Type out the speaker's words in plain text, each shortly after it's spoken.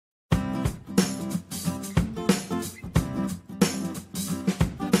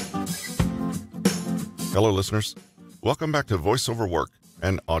Hello, listeners. Welcome back to Voice Over Work,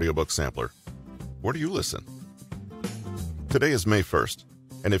 an audiobook sampler. Where do you listen? Today is May 1st,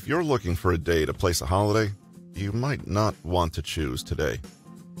 and if you're looking for a day to place a holiday, you might not want to choose today.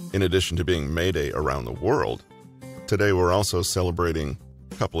 In addition to being May Day around the world, today we're also celebrating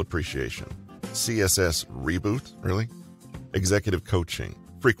couple appreciation, CSS reboot, really? Executive coaching,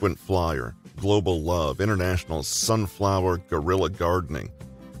 frequent flyer, global love, international sunflower guerrilla gardening,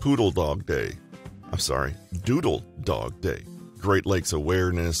 Doodle Dog Day, Great Lakes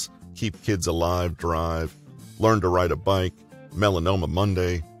Awareness, Keep Kids Alive Drive, Learn to Ride a Bike, Melanoma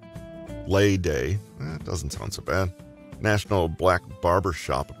Monday, Lay Day, doesn't sound so bad, National Black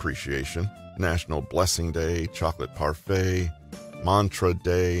Barbershop Appreciation, National Blessing Day, Chocolate Parfait, Mantra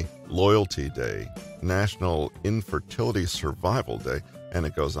Day, Loyalty Day, National Infertility Survival Day, and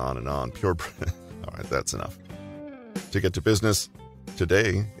it goes on and on. All right, that's enough. To get to business,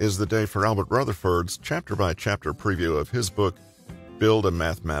 today is the day for Albert Rutherford's chapter-by-chapter preview of his book, Build a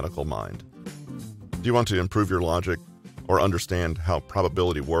Mathematical Mind. Do you want to improve your logic, or understand how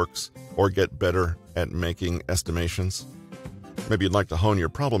probability works, or get better at making estimations? Maybe you'd like to hone your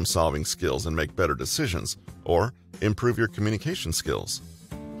problem-solving skills and make better decisions, or improve your communication skills.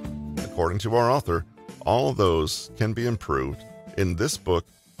 According to our author, all of those can be improved in this book,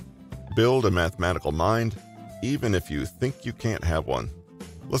 Build a Mathematical Mind, even if you think you can't have one.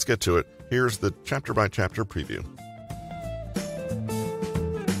 Let's get to it. Here's the chapter-by-chapter preview.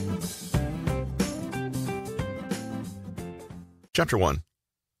 Chapter 1.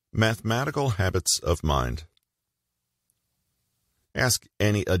 Mathematical Habits of Mind. Ask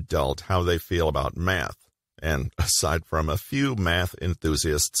any adult how they feel about math, and aside from a few math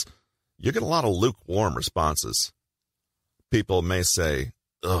enthusiasts, you get a lot of lukewarm responses. People may say,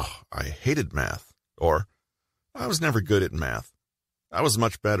 "Ugh, I hated math," or "I was never good at math. I was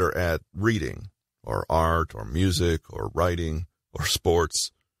much better at reading, or art, or music, or writing, or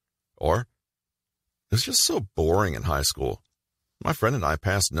sports," or "It was just so boring in high school. My friend and I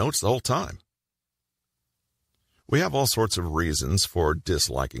passed notes the whole time." We have all sorts of reasons for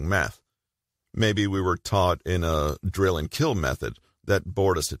disliking math. Maybe we were taught in a drill and kill method that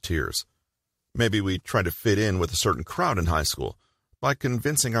bored us to tears. Maybe we tried to fit in with a certain crowd in high school by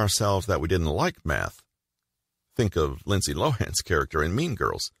convincing ourselves that we didn't like math. Think of Lindsay Lohan's character in Mean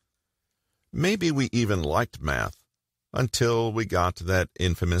Girls. Maybe we even liked math until we got to that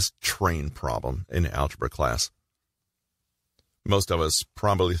infamous train problem in algebra class. Most of us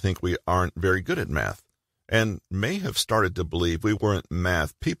probably think we aren't very good at math, and may have started to believe we weren't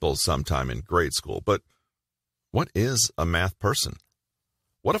math people sometime in grade school. But what is a math person?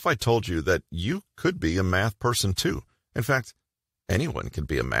 What if I told you that you could be a math person too? In fact, anyone can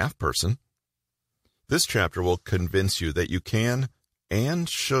be a math person. This chapter will convince you that you can and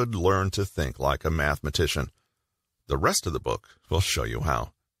should learn to think like a mathematician. The rest of the book will show you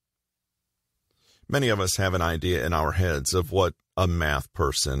how. Many of us have an idea in our heads of what a math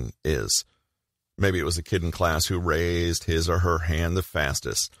person is. Maybe it was a kid in class who raised his or her hand the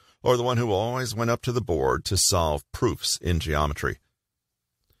fastest, or the one who always went up to the board to solve proofs in geometry.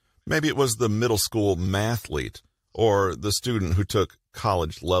 Maybe it was the middle school mathlete, or the student who took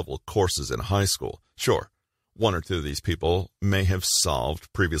college-level courses in high school. Sure, one or two of these people may have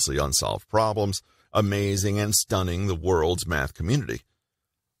solved previously unsolved problems, amazing and stunning the world's math community.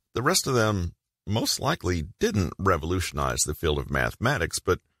 The rest of them most likely didn't revolutionize the field of mathematics,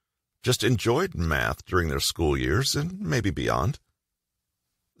 but just enjoyed math during their school years and maybe beyond.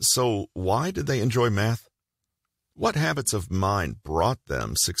 So why did they enjoy math? What habits of mind brought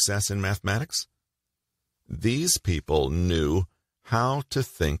them success in mathematics? These people knew how to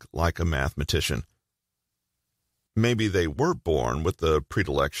think like a mathematician. Maybe they were born with a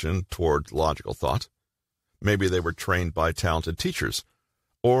predilection toward logical thought. Maybe they were trained by talented teachers.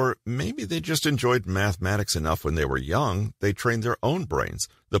 Or maybe they just enjoyed mathematics enough when they were young, they trained their own brains.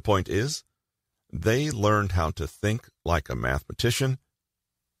 The point is, they learned how to think like a mathematician,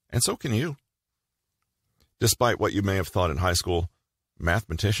 and so can you. Despite what you may have thought in high school,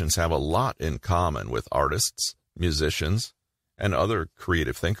 mathematicians have a lot in common with artists, musicians, and other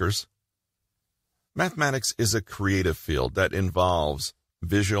creative thinkers. Mathematics is a creative field that involves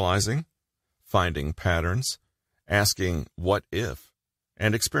visualizing, finding patterns, asking what if,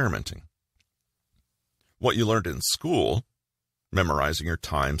 and experimenting. What you learned in school, memorizing your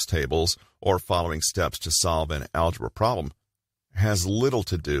times tables or following steps to solve an algebra problem, has little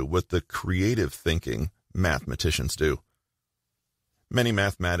to do with the creative thinking mathematicians do. Many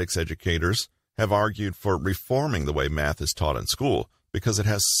mathematics educators have argued for reforming the way math is taught in school because it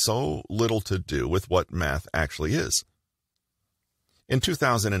has so little to do with what math actually is. In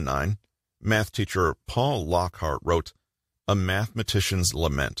 2009, math teacher Paul Lockhart wrote A Mathematician's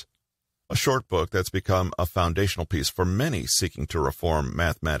Lament, a short book that's become a foundational piece for many seeking to reform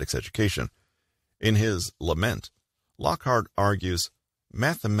mathematics education. In his Lament, Lockhart argues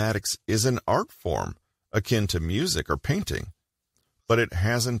mathematics is an art form akin to music or painting, but it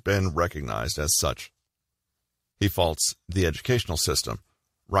hasn't been recognized as such. He faults the educational system,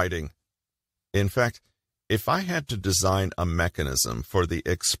 writing, "In fact, if I had to design a mechanism for the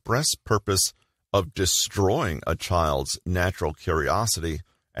express purpose of destroying a child's natural curiosity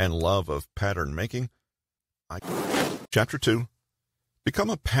and love of pattern making, Chapter 2, Become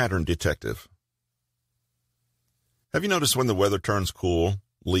a Pattern Detective. Have you noticed when the weather turns cool,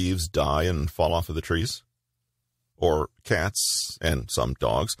 leaves die and fall off of the trees? Or cats, and some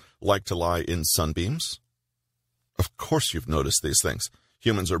dogs, like to lie in sunbeams? Of course you've noticed these things.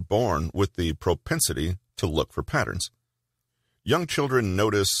 Humans are born with the propensity to look for patterns. Young children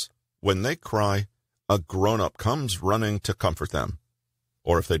notice when they cry, a grown-up comes running to comfort them.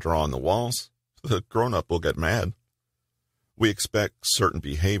 Or if they draw on the walls, the grown-up will get mad. We expect certain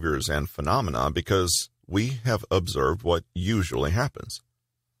behaviors and phenomena because we have observed what usually happens.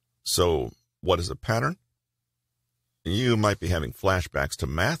 So, what is a pattern? You might be having flashbacks to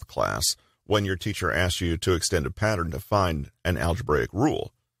math class when your teacher asks you to extend a pattern to find an algebraic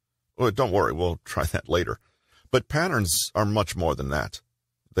rule. Well, don't worry, we'll try that later. But patterns are much more than that.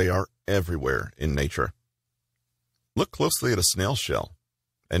 They are everywhere in nature. Look closely at a snail shell,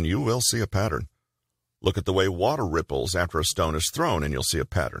 and you will see a pattern. Look at the way water ripples after a stone is thrown, and you'll see a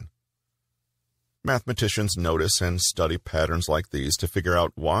pattern. Mathematicians notice and study patterns like these to figure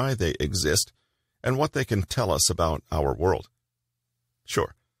out why they exist and what they can tell us about our world.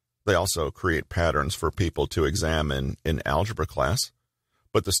 Sure, they also create patterns for people to examine in algebra class,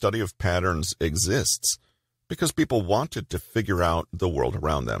 but the study of patterns exists because people wanted to figure out the world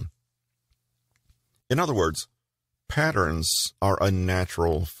around them. In other words, patterns are a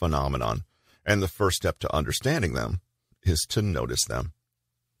natural phenomenon, and the first step to understanding them is to notice them.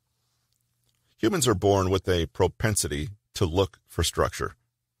 Humans are born with a propensity to look for structure.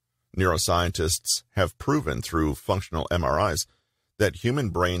 Neuroscientists have proven through functional MRIs that human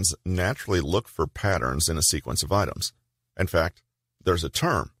brains naturally look for patterns in a sequence of items. In fact, there's a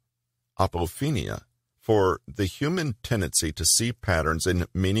term, apophenia, for the human tendency to see patterns in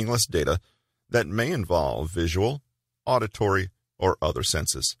meaningless data that may involve visual, auditory, or other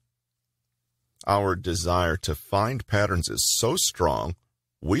senses. Our desire to find patterns is so strong,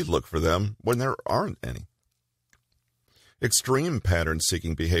 we look for them when there aren't any. Extreme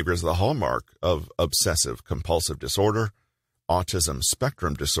pattern-seeking behavior is the hallmark of obsessive-compulsive disorder, autism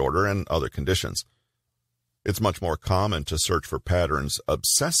spectrum disorder, and other conditions. It's much more common to search for patterns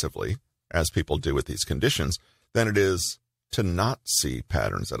obsessively, as people do with these conditions, than it is to not see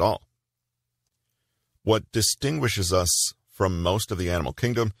patterns at all. What distinguishes us from most of the animal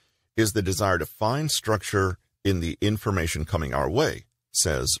kingdom is the desire to find structure in the information coming our way,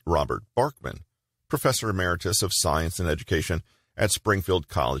 says Robert Barkman, Professor Emeritus of Science and Education at Springfield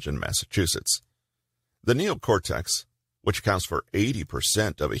College in Massachusetts. The neocortex, which accounts for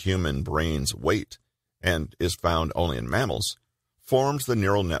 80% of a human brain's weight and is found only in mammals, forms the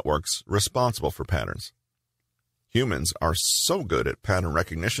neural networks responsible for patterns. Humans are so good at pattern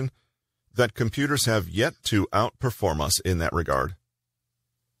recognition that computers have yet to outperform us in that regard.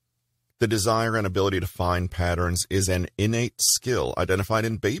 The desire and ability to find patterns is an innate skill identified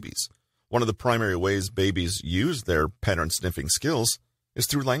in babies. One of the primary ways babies use their pattern-sniffing skills is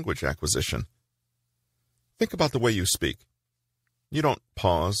through language acquisition. Think about the way you speak. You don't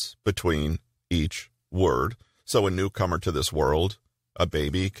pause between each word, so a newcomer to this world, a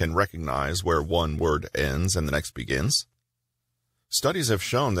baby, can recognize where one word ends and the next begins. Studies have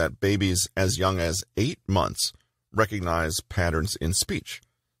shown that babies as young as 8 months recognize patterns in speech,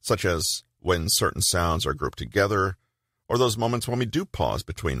 such as when certain sounds are grouped together, or those moments when we do pause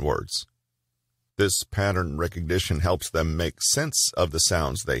between words. This pattern recognition helps them make sense of the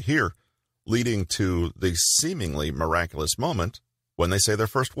sounds they hear, leading to the seemingly miraculous moment when they say their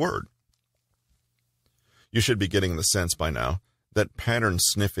first word. You should be getting the sense by now that pattern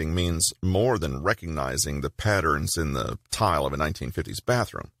sniffing means more than recognizing the patterns in the tile of a 1950s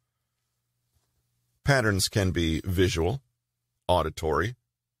bathroom. Patterns can be visual, auditory,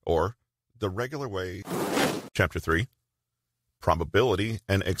 or the regular way. Chapter 3, Probability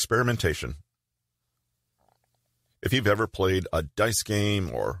and Experimentation. If you've ever played a dice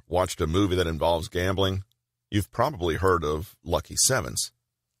game or watched a movie that involves gambling, you've probably heard of lucky sevens.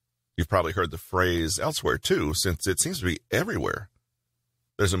 You've probably heard the phrase elsewhere too, since it seems to be everywhere.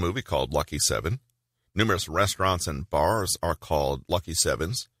 There's a movie called Lucky 7. Numerous restaurants and bars are called Lucky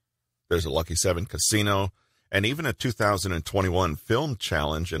Sevens. There's a Lucky 7 casino, and even a 2021 film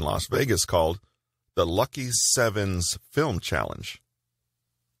challenge in Las Vegas called the Lucky 7's Film Challenge.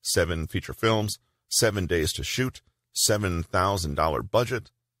 7 feature films, 7 days to shoot, $7,000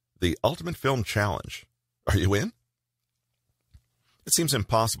 budget, the ultimate film challenge. Are you in? It seems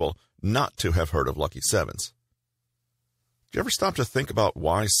impossible not to have heard of Lucky 7s. Do you ever stop to think about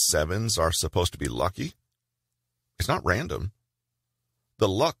why 7s are supposed to be lucky? It's not random. The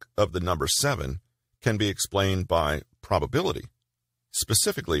luck of the number 7 can be explained by probability,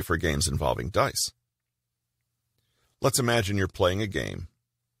 specifically for games involving dice. Let's imagine you're playing a game,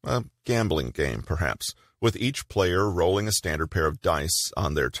 a gambling game perhaps, with each player rolling a standard pair of dice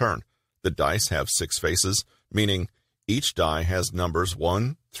on their turn. The dice have 6 faces, meaning each die has numbers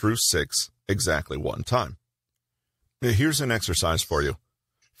 1 through 6 exactly one time. Here's an exercise for you.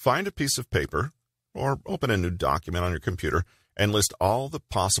 Find a piece of paper or open a new document on your computer and list all the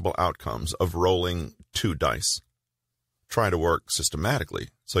possible outcomes of rolling 2 dice. Try to work systematically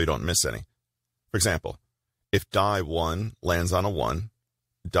so you don't miss any. For example, if die 1 lands on a 1,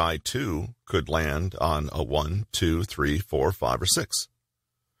 die 2 could land on a 1, 2, 3, 4, 5, or 6.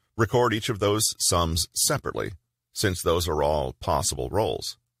 Record each of those sums separately, since those are all possible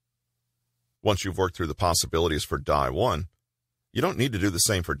rolls. Once you've worked through the possibilities for die 1, you don't need to do the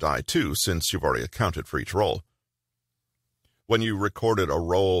same for die 2 since you've already accounted for each roll. When you recorded a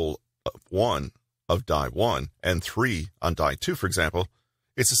roll of 1 of die 1 and 3 on die 2, for example,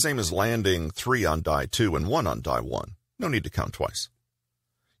 it's the same as landing 3 on die 2 and 1 on die 1. No need to count twice.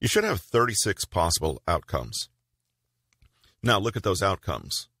 You should have 36 possible outcomes. Now look at those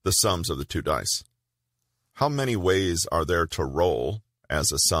outcomes, the sums of the 2 dice. How many ways are there to roll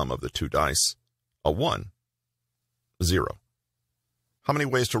as a sum of the 2 dice? A 1. 0. How many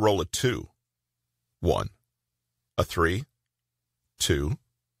ways to roll a 2? 1. A 3? 2.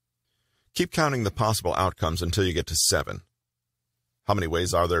 Keep counting the possible outcomes until you get to 7. How many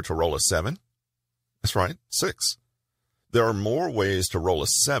ways are there to roll a 7? That's right, 6. There are more ways to roll a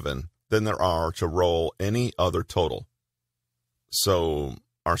 7 than there are to roll any other total. So,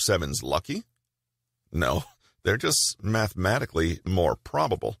 are 7s lucky? No, they're just mathematically more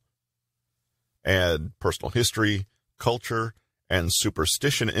probable. Add personal history, culture, and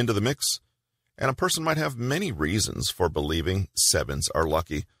superstition into the mix, and a person might have many reasons for believing 7s are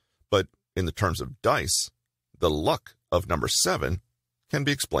lucky, but in the terms of dice, the luck of number 7 can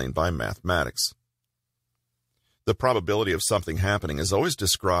be explained by mathematics. The probability of something happening is always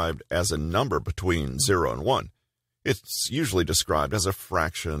described as a number between 0 and 1. It's usually described as a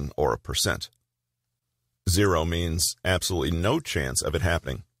fraction or a percent. 0 means absolutely no chance of it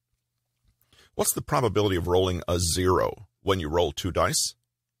happening. What's the probability of rolling a 0 when you roll 2 dice?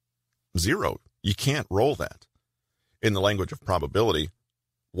 0. You can't roll that. In the language of probability,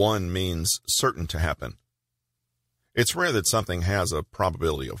 1 means certain to happen. It's rare that something has a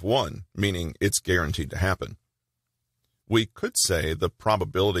probability of 1, meaning it's guaranteed to happen. We could say the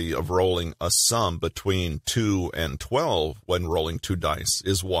probability of rolling a sum between 2 and 12 when rolling 2 dice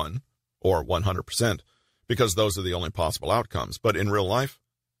is 1, or 100%, because those are the only possible outcomes. But in real life,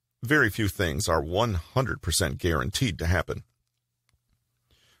 very few things are 100% guaranteed to happen.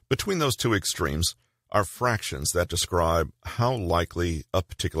 Between those two extremes are fractions that describe how likely a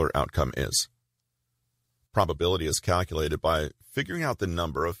particular outcome is. Probability is calculated by figuring out the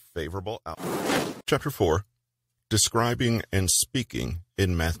number of favorable outcomes. Chapter 4. Describing and speaking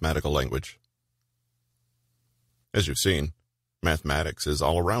in mathematical language. As you've seen, mathematics is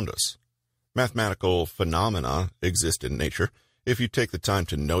all around us. Mathematical phenomena exist in nature. If you take the time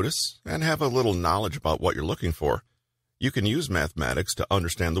to notice and have a little knowledge about what you're looking for, you can use mathematics to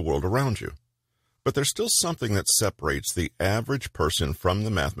understand the world around you. But there's still something that separates the average person from the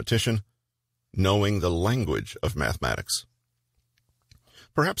mathematician: knowing the language of mathematics.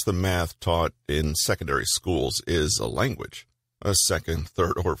 Perhaps the math taught in secondary schools is a language, a second,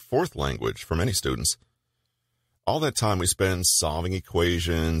 third, or fourth language for many students. All that time we spend solving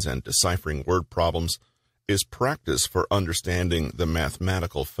equations and deciphering word problems is practice for understanding the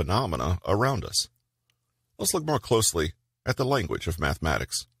mathematical phenomena around us. Let's look more closely at the language of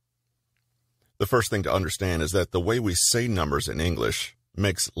mathematics. The first thing to understand is that the way we say numbers in English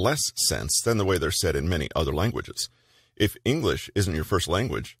makes less sense than the way they're said in many other languages. If English isn't your first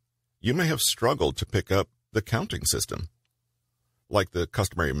language, you may have struggled to pick up the counting system. Like the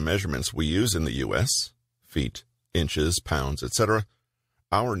customary measurements we use in the U.S., feet, inches, pounds, etc.,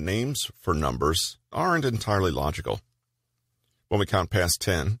 our names for numbers aren't entirely logical. When we count past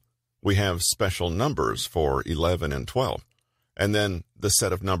 10, we have special numbers for 11 and 12, and then the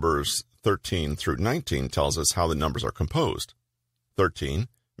set of numbers 13 through 19 tells us how the numbers are composed. 13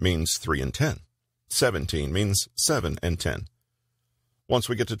 means 3 and 10. 17 means 7 and 10. Once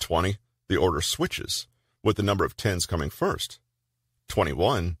we get to 20, the order switches, with the number of tens coming first.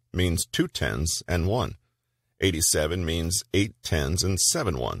 21 means 2 tens and 1. 87 means 8 tens and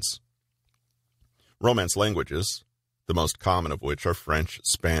 7 ones. Romance languages, the most common of which are French,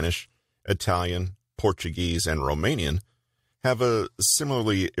 Spanish, Italian, Portuguese, and Romanian, have a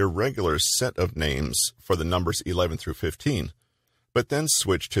similarly irregular set of names for the numbers 11 through 15, but then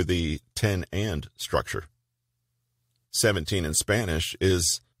switch to the 10 and structure. 17 in Spanish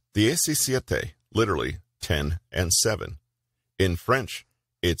is 17, literally 10 and 7. In French,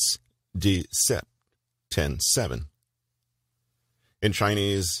 it's 17, 10, 7. In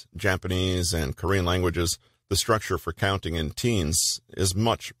Chinese, Japanese, and Korean languages, the structure for counting in teens is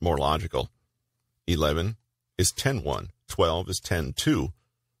much more logical. 11 is 10-1, 12 is 10-2,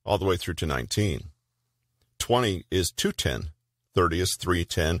 all the way through to 19. 20 is 2-10, 30 is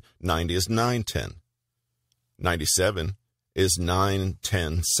 3-10, 90 is 9-10. 97 is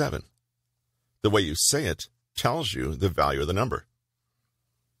 9-10-7. The way you say it tells you the value of the number.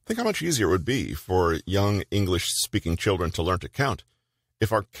 Think how much easier it would be for young English-speaking children to learn to count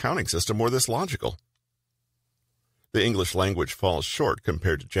if our counting system were this logical. The English language falls short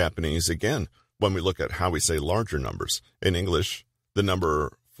compared to Japanese again when we look at how we say larger numbers. In English, the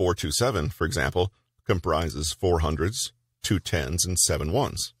number 427, for example, comprises 4 hundreds, 2 tens, and 7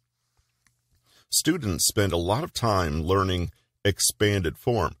 ones. Students spend a lot of time learning expanded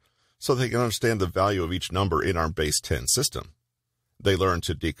form so they can understand the value of each number in our base 10 system. They learn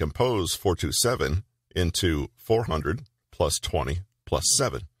to decompose 427 into 400 plus 20 plus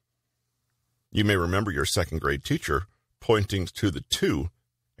 7. You may remember your second grade teacher pointing to the 2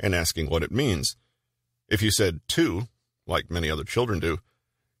 and asking what it means. If you said 2, like many other children do,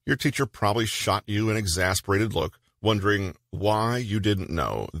 your teacher probably shot you an exasperated look, wondering why you didn't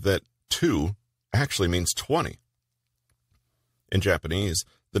know that 2 actually means 20. In Japanese,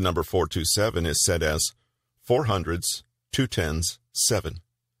 the number 427 is said as 4 hundreds, 2 tens, 7.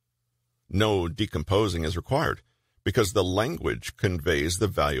 No decomposing is required because the language conveys the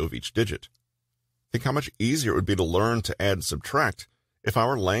value of each digit. Think how much easier it would be to learn to add and subtract if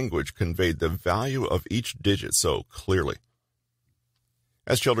our language conveyed the value of each digit so clearly.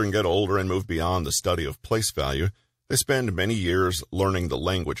 As children get older and move beyond the study of place value, they spend many years learning the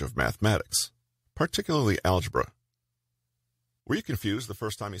language of mathematics, particularly algebra. Were you confused the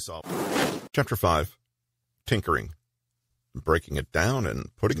first time you saw it? Chapter 5, Tinkering. Breaking it down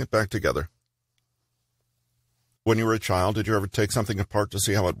and putting it back together. When you were a child, did you ever take something apart to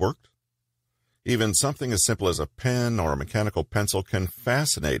see how it worked? Even something as simple as a pen or a mechanical pencil can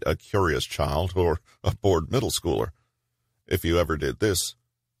fascinate a curious child or a bored middle schooler. If you ever did this,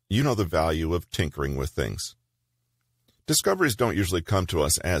 you know the value of tinkering with things. Discoveries don't usually come to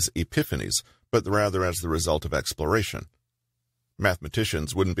us as epiphanies, but rather as the result of exploration.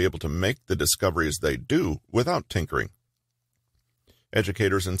 Mathematicians wouldn't be able to make the discoveries they do without tinkering.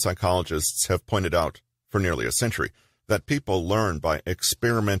 Educators and psychologists have pointed out for nearly a century that people learn by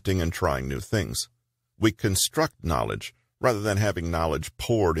experimenting and trying new things. We construct knowledge rather than having knowledge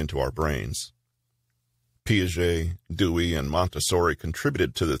poured into our brains. Piaget, Dewey, and Montessori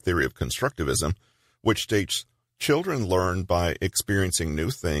contributed to the theory of constructivism, which states children learn by experiencing new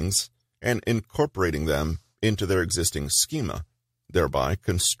things and incorporating them into their existing schema, thereby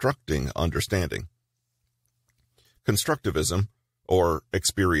constructing understanding. Constructivism, or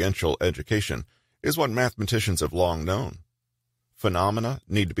experiential education, is what mathematicians have long known. Phenomena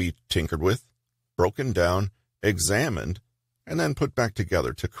need to be tinkered with, broken down, examined, and then put back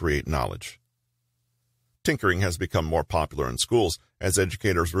together to create knowledge. Tinkering has become more popular in schools as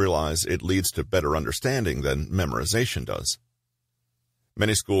educators realize it leads to better understanding than memorization does.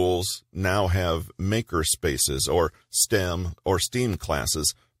 Many schools now have maker spaces or STEM or STEAM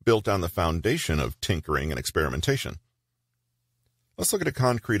classes built on the foundation of tinkering and experimentation. Let's look at a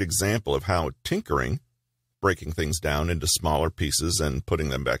concrete example of how tinkering, breaking things down into smaller pieces and putting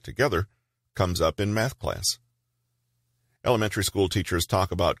them back together, comes up in math class. Elementary school teachers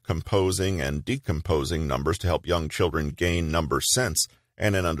talk about composing and decomposing numbers to help young children gain number sense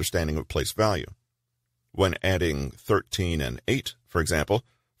and an understanding of place value. When adding 13 and 8, for example,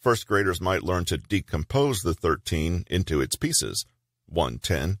 first graders might learn to decompose the 13 into its pieces, 1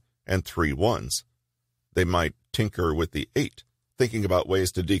 10 and 3 1s. They might tinker with the 8, thinking about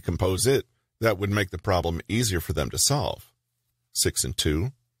ways to decompose it that would make the problem easier for them to solve. 6 and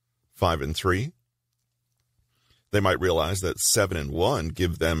 2, 5 and 3. They might realize that 7 and 1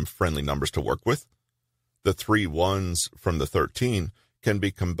 give them friendly numbers to work with. The 3 1s from the 13 can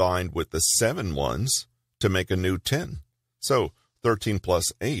be combined with the 7 1s to make a new 10. So 13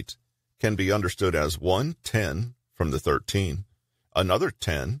 plus 8 can be understood as 1 10 from the 13, another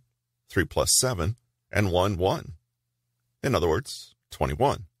 10, 3 plus 7, and 1 1. In other words,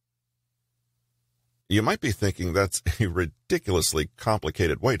 21. You might be thinking that's a ridiculously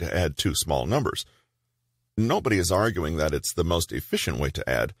complicated way to add two small numbers. Nobody is arguing that it's the most efficient way to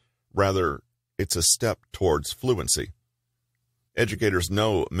add. Rather, it's a step towards fluency. Educators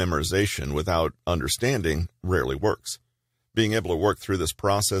know memorization without understanding rarely works. Being able to work through this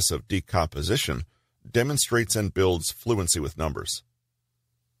process of decomposition demonstrates and builds fluency with numbers.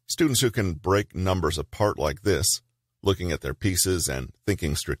 Students who can break numbers apart like this, looking at their pieces and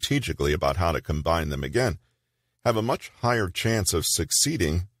thinking strategically about how to combine them again, have a much higher chance of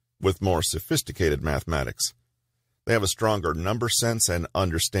succeeding with more sophisticated mathematics. They have a stronger number sense and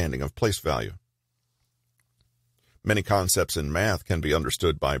understanding of place value. Many concepts in math can be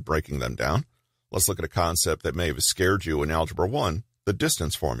understood by breaking them down. Let's look at a concept that may have scared you in Algebra 1, the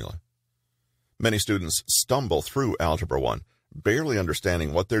distance formula. Many students stumble through Algebra 1, barely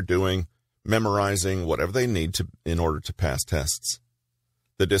understanding what they're doing, memorizing whatever they need to in order to pass tests.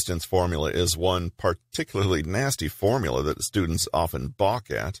 The distance formula is one particularly nasty formula that students often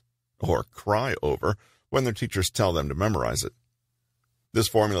balk at or cry over when their teachers tell them to memorize it. This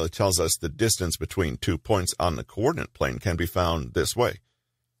formula tells us the distance between 2 points on the coordinate plane can be found this way.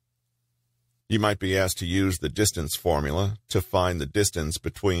 You might be asked to use the distance formula to find the distance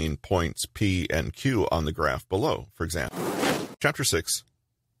between points P and Q on the graph below, for example. Chapter 6,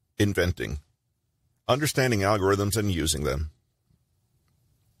 Inventing. Understanding algorithms and using them.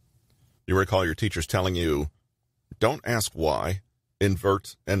 You recall your teachers telling you, don't ask why,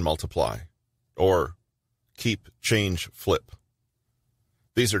 invert and multiply, or keep, change, flip.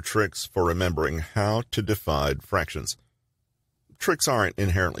 These are tricks for remembering how to divide fractions. Tricks aren't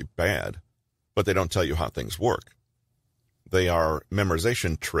inherently bad, but they don't tell you how things work. They are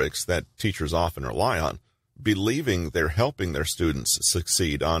memorization tricks that teachers often rely on, believing they're helping their students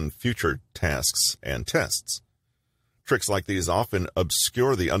succeed on future tasks and tests. Tricks like these often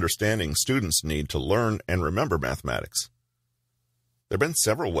obscure the understanding students need to learn and remember mathematics. There have been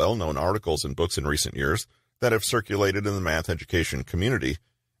several well-known articles and books in recent years that have circulated in the math education community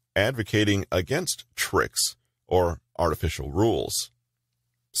advocating against tricks or artificial rules.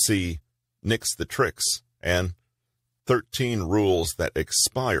 See Nix the Tricks and 13 Rules That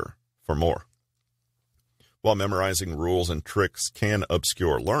Expire for more. While memorizing rules and tricks can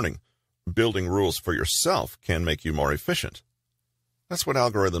obscure learning, building rules for yourself can make you more efficient. That's what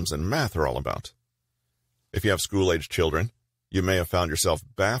algorithms and math are all about. If you have school-age children, you may have found yourself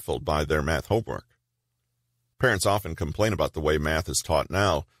baffled by their math homework. Parents often complain about the way math is taught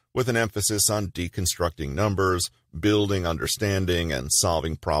now, with an emphasis on deconstructing numbers, building understanding, and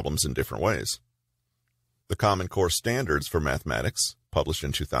solving problems in different ways. The Common Core Standards for Mathematics, published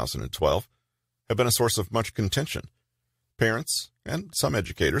in 2012, have been a source of much contention. Parents, and some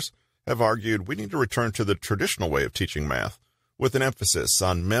educators, have argued we need to return to the traditional way of teaching math, with an emphasis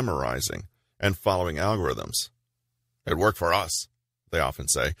on memorizing and following algorithms. It worked for us, they often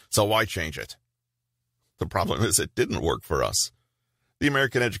say, so why change it? The problem is it didn't work for us. The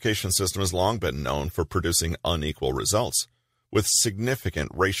American education system has long been known for producing unequal results, with significant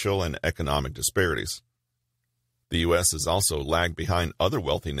racial and economic disparities. The U.S. has also lagged behind other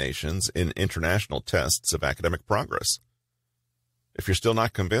wealthy nations in international tests of academic progress. If you're still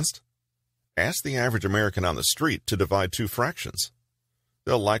not convinced, ask the average American on the street to divide two fractions.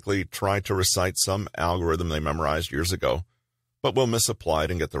 They'll likely try to recite some algorithm they memorized years ago, but will misapply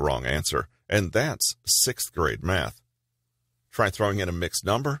it and get the wrong answer, and that's 6th grade math. Try throwing in a mixed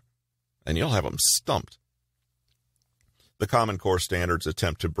number, and you'll have them stumped. The Common Core Standards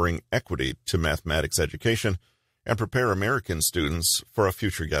attempt to bring equity to mathematics education and prepare American students for a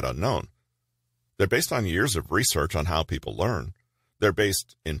future yet unknown. They're based on years of research on how people learn. They're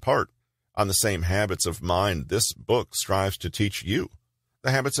based, in part, on the same habits of mind this book strives to teach you,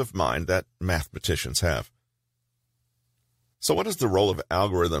 the habits of mind that mathematicians have. So what is the role of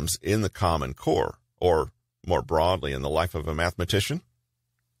algorithms in the Common Core, or more broadly in the life of a mathematician?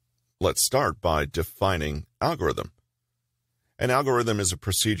 Let's start by defining algorithm. An algorithm is a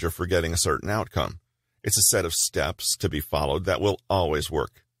procedure for getting a certain outcome. It's a set of steps to be followed that will always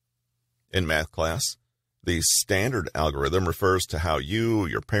work. In math class, the standard algorithm refers to how you,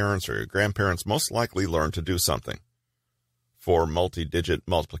 your parents, or your grandparents most likely learned to do something. For multi-digit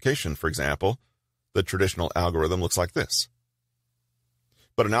multiplication, for example, the traditional algorithm looks like this.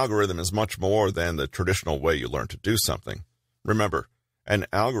 But an algorithm is much more than the traditional way you learn to do something. Remember, an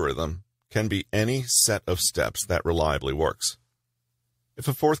algorithm can be any set of steps that reliably works. If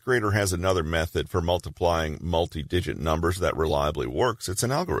a fourth grader has another method for multiplying multi-digit numbers that reliably works, it's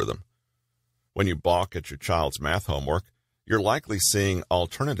an algorithm. When you balk at your child's math homework, you're likely seeing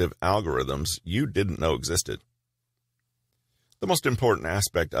alternative algorithms you didn't know existed. The most important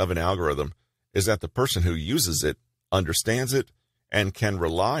aspect of an algorithm is that the person who uses it understands it and can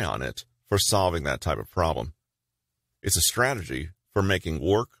rely on it for solving that type of problem. It's a strategy for making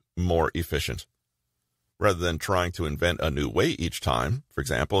work more efficient. Rather than trying to invent a new way each time, for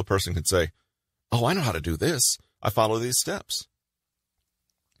example, a person can say, "Oh, I know how to do this. I follow these steps."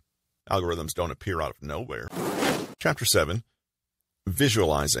 Algorithms don't appear out of nowhere. Chapter 7,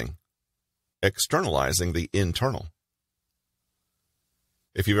 Visualizing, Externalizing the Internal.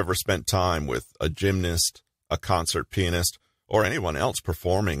 If you've ever spent time with a gymnast, a concert pianist, or anyone else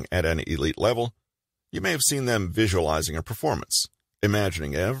performing at an elite level, you may have seen them visualizing a performance,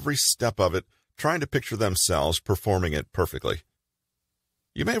 imagining every step of it, trying to picture themselves performing it perfectly.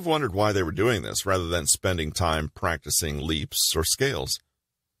 You may have wondered why they were doing this rather than spending time practicing leaps or scales.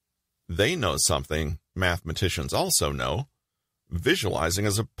 They know something mathematicians also know. Visualizing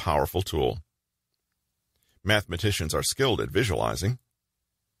is a powerful tool. Mathematicians are skilled at visualizing.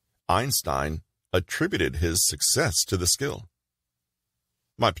 Einstein attributed his success to the skill.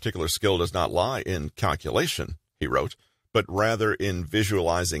 "My particular skill does not lie in calculation," he wrote, "but rather in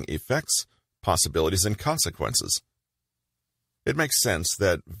visualizing effects, possibilities, and consequences." It makes sense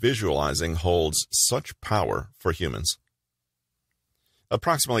that visualizing holds such power for humans.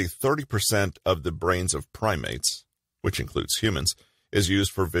 Approximately 30% of the brains of primates, which includes humans, is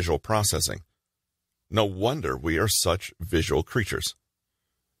used for visual processing. No wonder we are such visual creatures.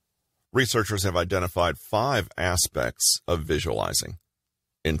 Researchers have identified 5 aspects of visualizing: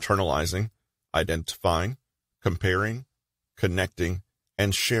 internalizing, identifying, comparing, connecting,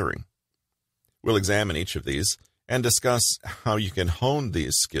 and sharing. We'll examine each of these and discuss how you can hone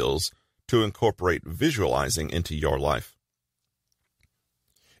these skills to incorporate visualizing into your life.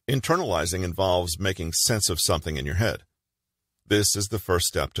 Internalizing involves making sense of something in your head. This is the first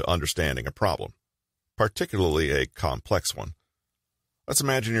step to understanding a problem, particularly a complex one. Let's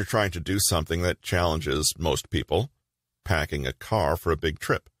imagine you're trying to do something that challenges most people, packing a car for a big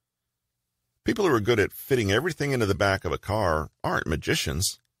trip. People who are good at fitting everything into the back of a car aren't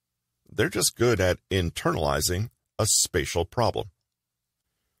magicians. They're just good at internalizing a spatial problem.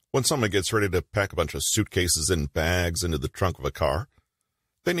 When someone gets ready to pack a bunch of suitcases and bags into the trunk of a car,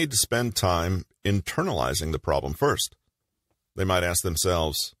 they need to spend time internalizing the problem first. They might ask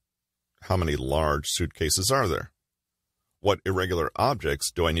themselves, how many large suitcases are there? What irregular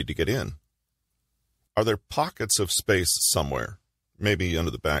objects do I need to get in? Are there pockets of space somewhere, maybe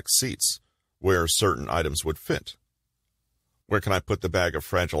under the back seats, where certain items would fit? Where can I put the bag of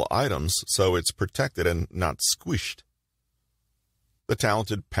fragile items so it's protected and not squished? The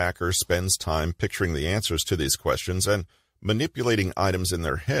talented packer spends time picturing the answers to these questions and manipulating items in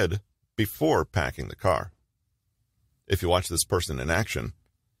their head before packing the car. If you watch this person in action,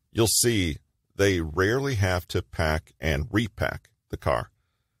 you'll see they rarely have to pack and repack the car.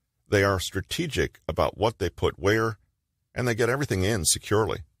 They are strategic about what they put where, and they get everything in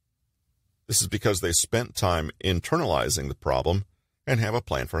securely. This is because they spent time internalizing the problem and have a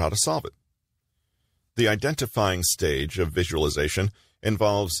plan for how to solve it. The identifying stage of visualization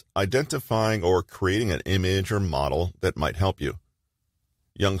involves identifying or creating an image or model that might help you.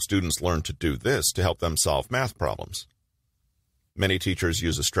 Young students learn to do this to help them solve math problems. Many teachers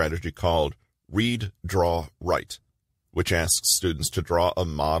use a strategy called read, draw, write, which asks students to draw a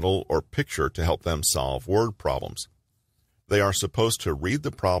model or picture to help them solve word problems. They are supposed to read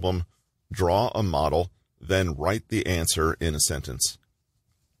the problem, draw a model, then write the answer in a sentence.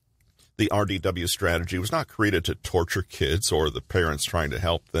 The RDW strategy was not created to torture kids or the parents trying to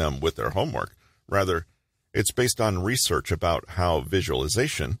help them with their homework. Rather, it's based on research about how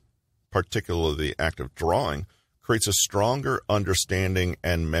visualization, particularly the act of drawing, creates a stronger understanding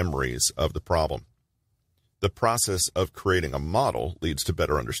and memories of the problem. The process of creating a model leads to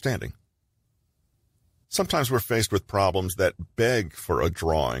better understanding. Sometimes we're faced with problems that beg for a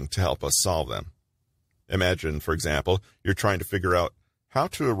drawing to help us solve them. Imagine, for example, you're trying to figure out how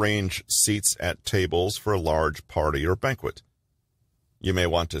to arrange seats at tables for a large party or banquet. You may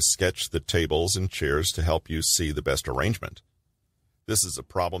want to sketch the tables and chairs to help you see the best arrangement. This is a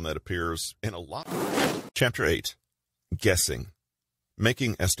problem that appears in a lot. Chapter 8, Guessing,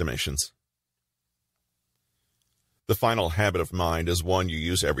 Making Estimations. The final habit of mind is one you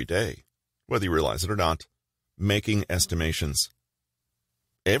use every day, whether you realize it or not, making estimations.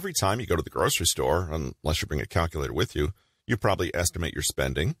 Every time you go to the grocery store, unless you bring a calculator with you, you probably estimate your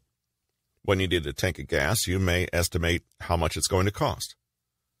spending. When you need a tank of gas, you may estimate how much it's going to cost.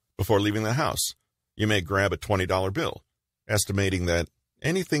 Before leaving the house, you may grab a $20 bill, estimating that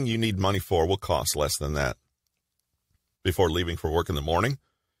anything you need money for will cost less than that. Before leaving for work in the morning,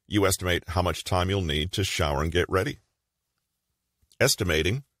 you estimate how much time you'll need to shower and get ready.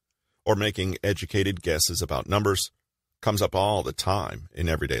 Estimating, or making educated guesses about numbers, comes up all the time in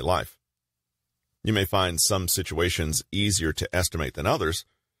everyday life. You may find some situations easier to estimate than others,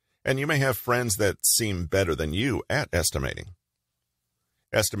 and you may have friends that seem better than you at estimating.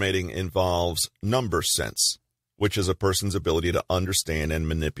 Estimating involves number sense, which is a person's ability to understand and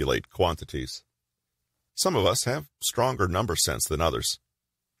manipulate quantities. Some of us have stronger number sense than others.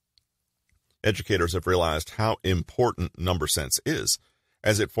 Educators have realized how important number sense is,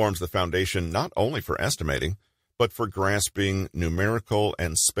 as it forms the foundation not only for estimating, but for grasping numerical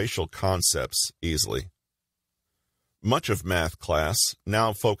and spatial concepts easily. Much of math class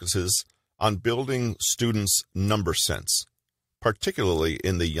now focuses on building students' number sense, particularly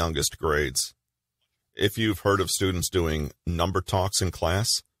in the youngest grades. If you've heard of students doing number talks in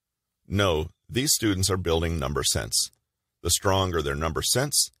class, know these students are building number sense. The stronger their number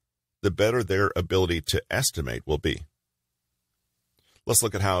sense, the better their ability to estimate will be. Let's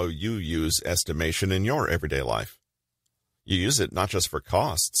look at how you use estimation in your everyday life. You use it not just for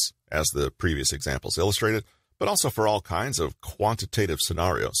costs, as the previous examples illustrated, but also for all kinds of quantitative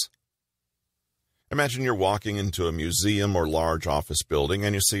scenarios. Imagine you're walking into a museum or large office building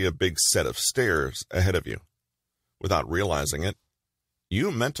and you see a big set of stairs ahead of you. Without realizing it, you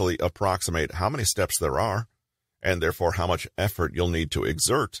mentally approximate how many steps there are, and therefore how much effort you'll need to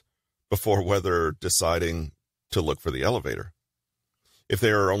exert before whether deciding to look for the elevator. If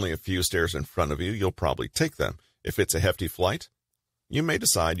there are only a few stairs in front of you, you'll probably take them. If it's a hefty flight, you may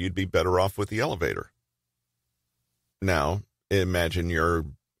decide you'd be better off with the elevator. Now, imagine you're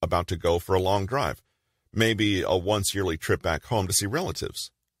about to go for a long drive, maybe a once-yearly trip back home to see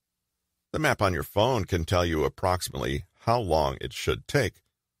relatives. The map on your phone can tell you approximately how long it should take,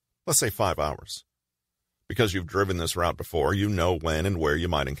 let's say 5 hours. Because you've driven this route before, you know when and where you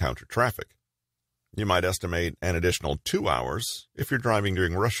might encounter traffic. You might estimate an additional 2 hours if you're driving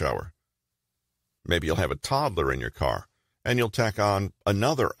during rush hour. Maybe you'll have a toddler in your car, and you'll tack on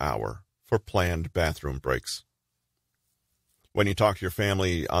another hour for planned bathroom breaks. When you talk to your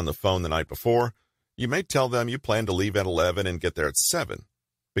family on the phone the night before, you may tell them you plan to leave at 11 and get there at 7,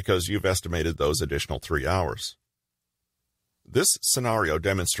 because you've estimated those additional 3 hours. This scenario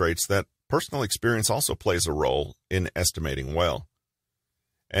demonstrates that personal experience also plays a role in estimating well.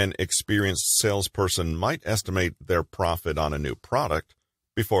 An experienced salesperson might estimate their profit on a new product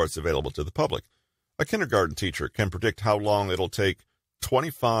before it's available to the public. A kindergarten teacher can predict how long it'll take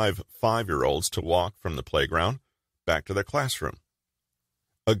 25 5-year-olds to walk from the playground back to their classroom.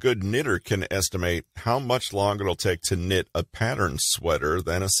 A good knitter can estimate how much longer it'll take to knit a patterned sweater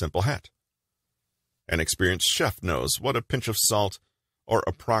than a simple hat. An experienced chef knows what a pinch of salt or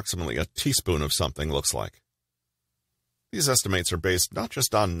approximately a teaspoon of something looks like. These estimates are based not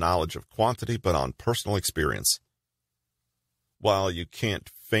just on knowledge of quantity, but on personal experience. While you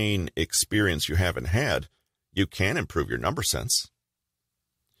can't feign experience you haven't had, you can improve your number sense.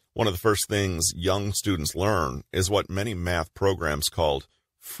 One of the first things young students learn is what many math programs called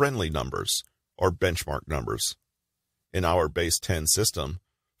friendly numbers or benchmark numbers. In our base 10 system,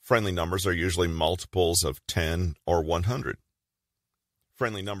 friendly numbers are usually multiples of 10 or 100.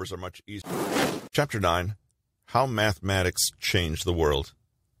 Friendly numbers are much easier. Chapter 9. How Mathematics Changed the World.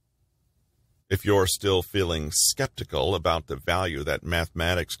 If you're still feeling skeptical about the value that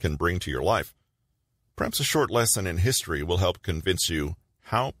mathematics can bring to your life, perhaps a short lesson in history will help convince you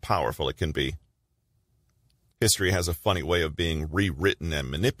how powerful it can be. History has a funny way of being rewritten and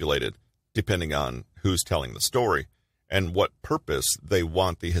manipulated, depending on who's telling the story and what purpose they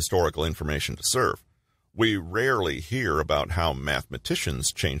want the historical information to serve. We rarely hear about how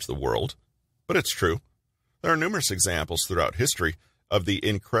mathematicians changed the world, but it's true. There are numerous examples throughout history of the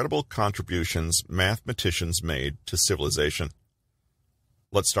incredible contributions mathematicians made to civilization.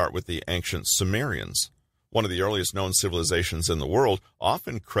 Let's start with the ancient Sumerians, one of the earliest known civilizations in the world,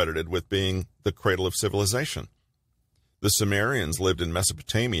 often credited with being the cradle of civilization. The Sumerians lived in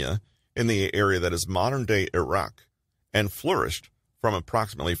Mesopotamia, in the area that is modern-day Iraq, and flourished from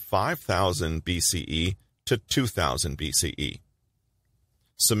approximately 5000 BCE to 2000 BCE.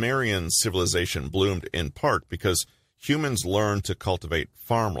 Sumerian civilization bloomed in part because humans learned to cultivate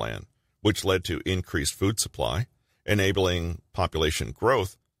farmland, which led to increased food supply, enabling population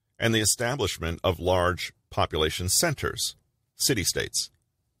growth, and the establishment of large population centers, city-states.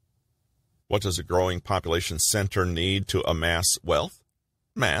 What does a growing population center need to amass wealth?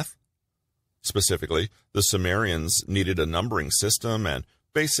 Math. Specifically, the Sumerians needed a numbering system and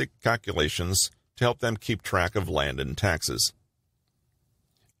basic calculations to help them keep track of land and taxes.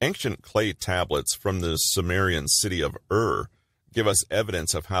 Ancient clay tablets from the Sumerian city of Ur give us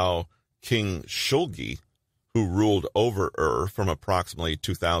evidence of how King Shulgi, who ruled over Ur from approximately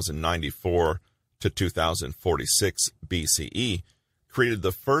 2094 to 2046 BCE, created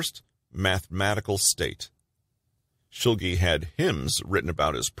the first mathematical state. Shulgi had hymns written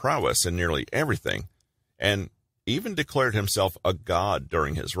about his prowess in nearly everything, and even declared himself a god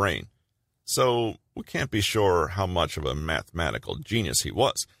during his reign. So we can't be sure how much of a mathematical genius he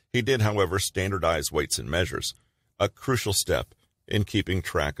was. He did, however, standardize weights and measures, a crucial step in keeping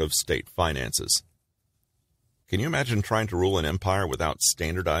track of state finances. Can you imagine trying to rule an empire without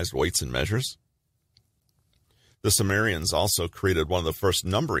standardized weights and measures? The Sumerians also created one of the first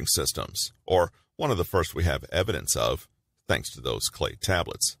numbering systems, or one of the first we have evidence of, thanks to those clay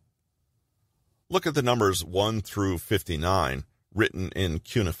tablets. Look at the numbers 1 through 59 written in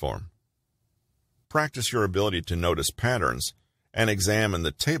cuneiform. Practice your ability to notice patterns and examine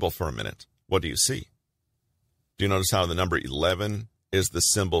the table for a minute. What do you see? Do you notice how the number 11 is the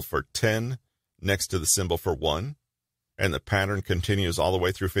symbol for 10 next to the symbol for 1, and the pattern continues all the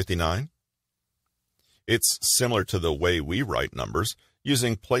way through 59? It's similar to the way we write numbers,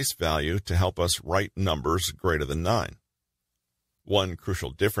 using place value to help us write numbers greater than 9. One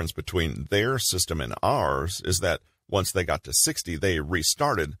crucial difference between their system and ours is that once they got to 60, they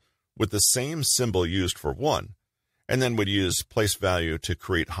restarted with the same symbol used for 1, and then would use place value to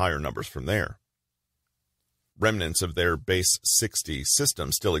create higher numbers from there. Remnants of their base 60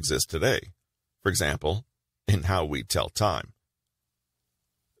 system still exist today, for example, in how we tell time.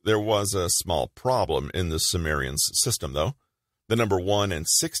 There was a small problem in the Sumerians' system, though. The number 1 and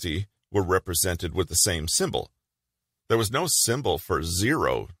 60 were represented with the same symbol. There was no symbol for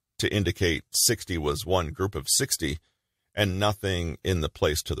 0 to indicate 60 was one group of 60, and nothing in the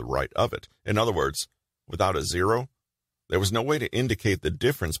place to the right of it. In other words, without a 0, there was no way to indicate the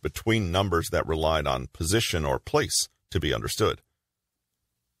difference between numbers that relied on position or place to be understood.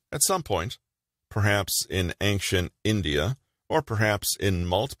 At some point, perhaps in ancient India, or perhaps in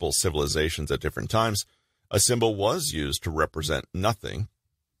multiple civilizations at different times, a symbol was used to represent nothing,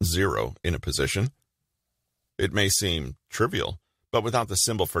 0 in a position. It may seem trivial, but without the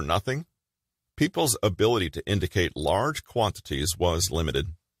symbol for nothing, people's ability to indicate large quantities was limited.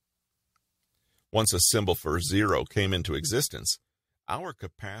 Once a symbol for 0 came into existence, our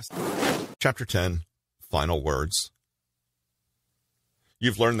capacity... Chapter 10, Final Words.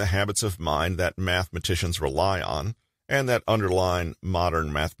 You've learned the habits of mind that mathematicians rely on and that underline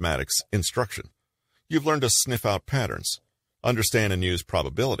modern mathematics instruction. You've learned to sniff out patterns, understand and use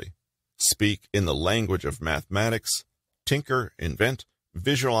probability, speak in the language of mathematics, tinker, invent,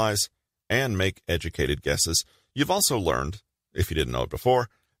 visualize, and make educated guesses. You've also learned, if you didn't know it before,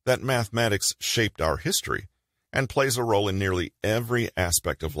 that mathematics shaped our history and plays a role in nearly every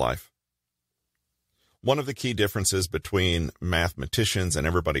aspect of life. One of the key differences between mathematicians and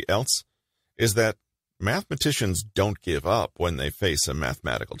everybody else is that mathematicians don't give up when they face a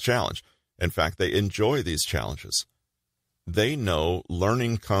mathematical challenge. In fact, they enjoy these challenges. They know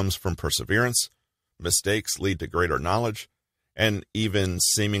learning comes from perseverance, mistakes lead to greater knowledge, and even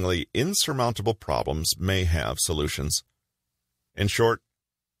seemingly insurmountable problems may have solutions. In short,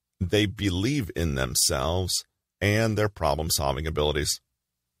 they believe in themselves and their problem-solving abilities.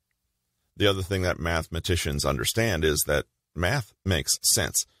 The other thing that mathematicians understand is that math makes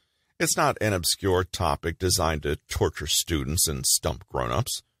sense. It's not an obscure topic designed to torture students and stump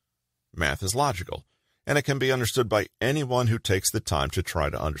grown-ups. Math is logical, and it can be understood by anyone who takes the time to try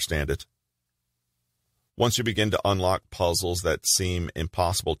to understand it. Once you begin to unlock puzzles that seem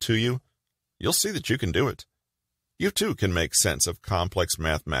impossible to you, you'll see that you can do it. You too can make sense of complex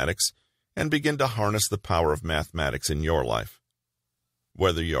mathematics and begin to harness the power of mathematics in your life.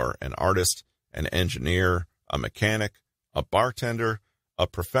 Whether you're an artist, an engineer, a mechanic, a bartender, a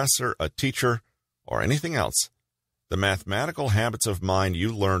professor, a teacher, or anything else, the mathematical habits of mind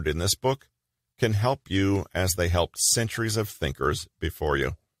you learned in this book can help you as they helped centuries of thinkers before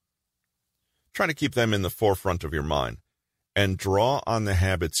you. Try to keep them in the forefront of your mind and draw on the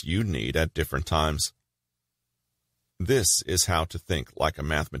habits you need at different times. This is how to think like a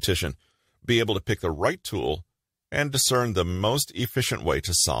mathematician, be able to pick the right tool and discern the most efficient way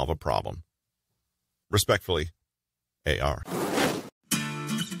to solve a problem. Respectfully, AR.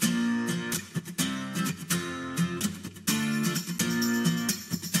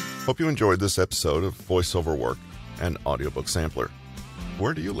 Hope you enjoyed this episode of Voiceover Work and Audiobook Sampler.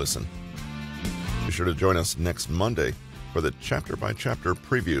 Where do you listen? Be sure to join us next Monday for the chapter-by-chapter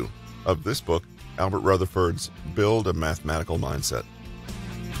preview of this book, Albert Rutherford's Build a Mathematical Mindset.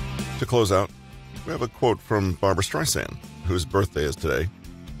 To close out, we have a quote from Barbra Streisand, whose birthday is today,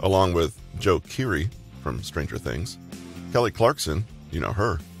 along with Joe Keery from Stranger Things, Kelly Clarkson, you know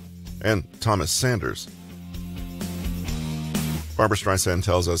her, and Thomas Sanders. Barbra Streisand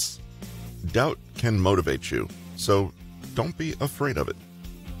tells us, doubt can motivate you, so don't be afraid of it.